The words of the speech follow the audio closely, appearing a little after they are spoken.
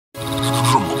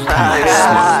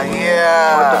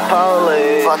Yeah. Fuck the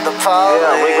police. Fuck the police.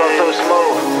 Yeah, we go through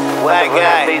Smoove. That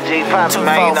guy. BG poppin',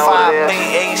 man, you know what it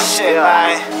is. 245 shit, Yeah.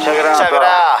 man. Check it out, Check bro. it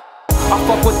out. I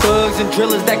fuck with thugs and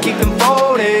drillers that keep them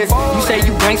folded. You say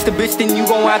you gangsta, bitch, then you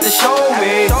gon' have to show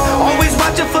me. Always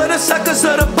watching for the suckers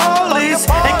of the police,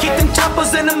 and keep them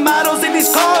choppers and the models in these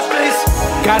cosplays.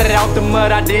 Got it out the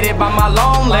mud, I did it by my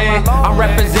lonely. I'm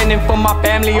representing for my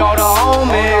family, all the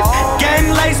homies.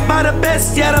 Gang laced by the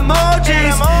best yet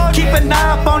emojis. Keep an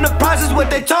eye up on the prices, what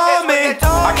they told me.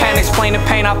 I can't explain the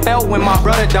pain I felt when my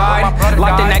brother died.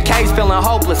 Locked in that cage, feeling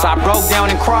hopeless, I broke down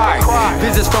and cried.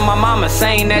 Visits from my mama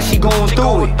saying that she going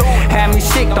through it. Had me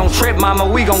sick, don't trip, mama,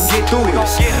 we gon' get through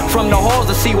this. From the halls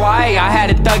to CYA, I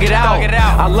had to thug it out.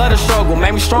 I love the struggle,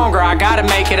 made me stronger, I gotta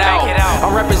make it out.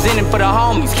 I'm representing for the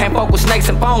homies, can't fuck with snakes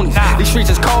and ponies. These streets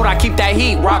is cold, I keep that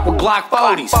heat, rock with Glock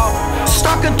 40s.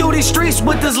 Stalking through these streets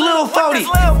with this little 40.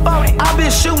 I've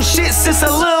been shooting shit since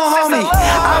a little homie.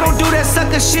 I don't do that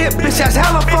sucker shit, bitch, that's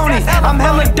hella phony. I'm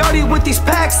hella dirty with these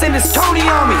packs and it's Tony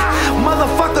on me.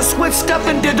 Motherfucker switched up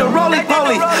and did the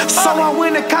roly-poly. So I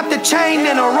went and copped the chain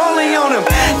and a rolling on him.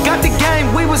 Got the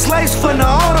game, we was laced for the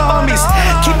older homies.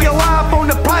 Keep your eye up on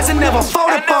the prize and never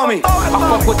fold up on me. I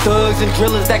fuck with thugs and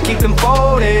drillers that keep them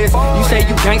folded. You say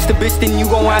you gangsta, bitch, then you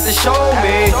gon' have to show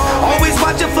me. Always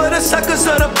watching for the suckers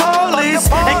of the police,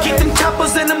 and keep them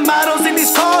choppers and the models in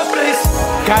these cosplays.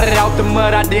 Got it out the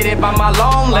mud, I did it by my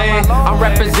lonely. I'm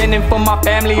representing for my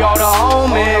family, all the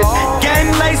homies.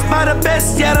 Gang laced by the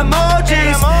best yet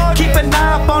emojis. Keep an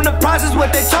eye up on the prices,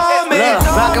 what they told me. Look,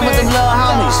 rockin' with them little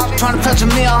homies, trying to touch a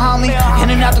meal, homie. In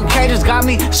and out them cages, got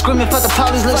me screaming for the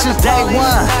police. Look since day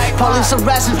one, police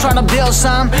arresting, trying to build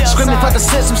some. Screaming for the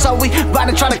system, so we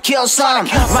riding trying to kill some.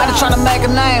 Riding trying to make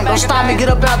a name, don't stop me, get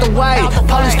up out the way.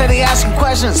 Police steady asking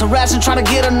questions, harassing, trying to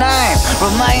get a name.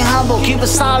 Remain humble, keep it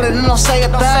solid, and don't say a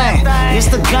thing. It's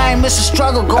the game, it's a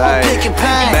struggle, go and pick your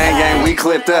pain. Bang gang, we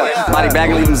clipped up. Body bag,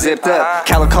 leave them zipped up.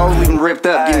 Calico, leave them ripped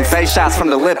up. Getting face shots from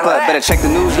the lip up. Better check the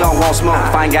news, you don't want smoke.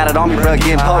 If I ain't got it on me, bruh,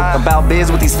 getting poked. About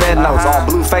biz with these fed notes. All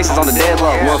blue faces on the dead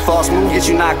low. One false move, get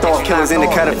you knocked off. Killers in the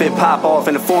cut if it pop off.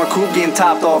 In the foreign coupe, getting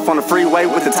topped off on the freeway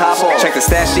with the top off. Check the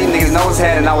stat sheet, niggas know it's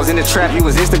had, and I was in the trap, you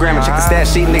was Instagramming. Check the stat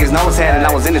sheet, niggas know it's had, and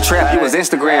I was in the trap, you was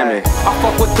Instagramming. I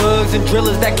fuck with thugs and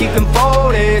drillers that keep them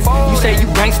folded. You say you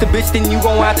gangsta, bitch, then you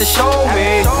gon' have to show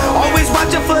me. Always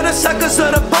watching for the suckers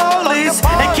of the police,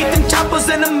 and keep them choppers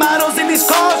and the models in these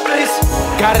cosplays.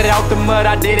 Got it out the mud,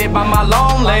 I did it by my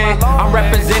lonely. I'm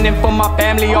representing for my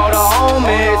family, all the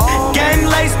homies. Gang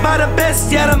laced by the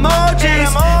best yet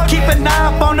emojis.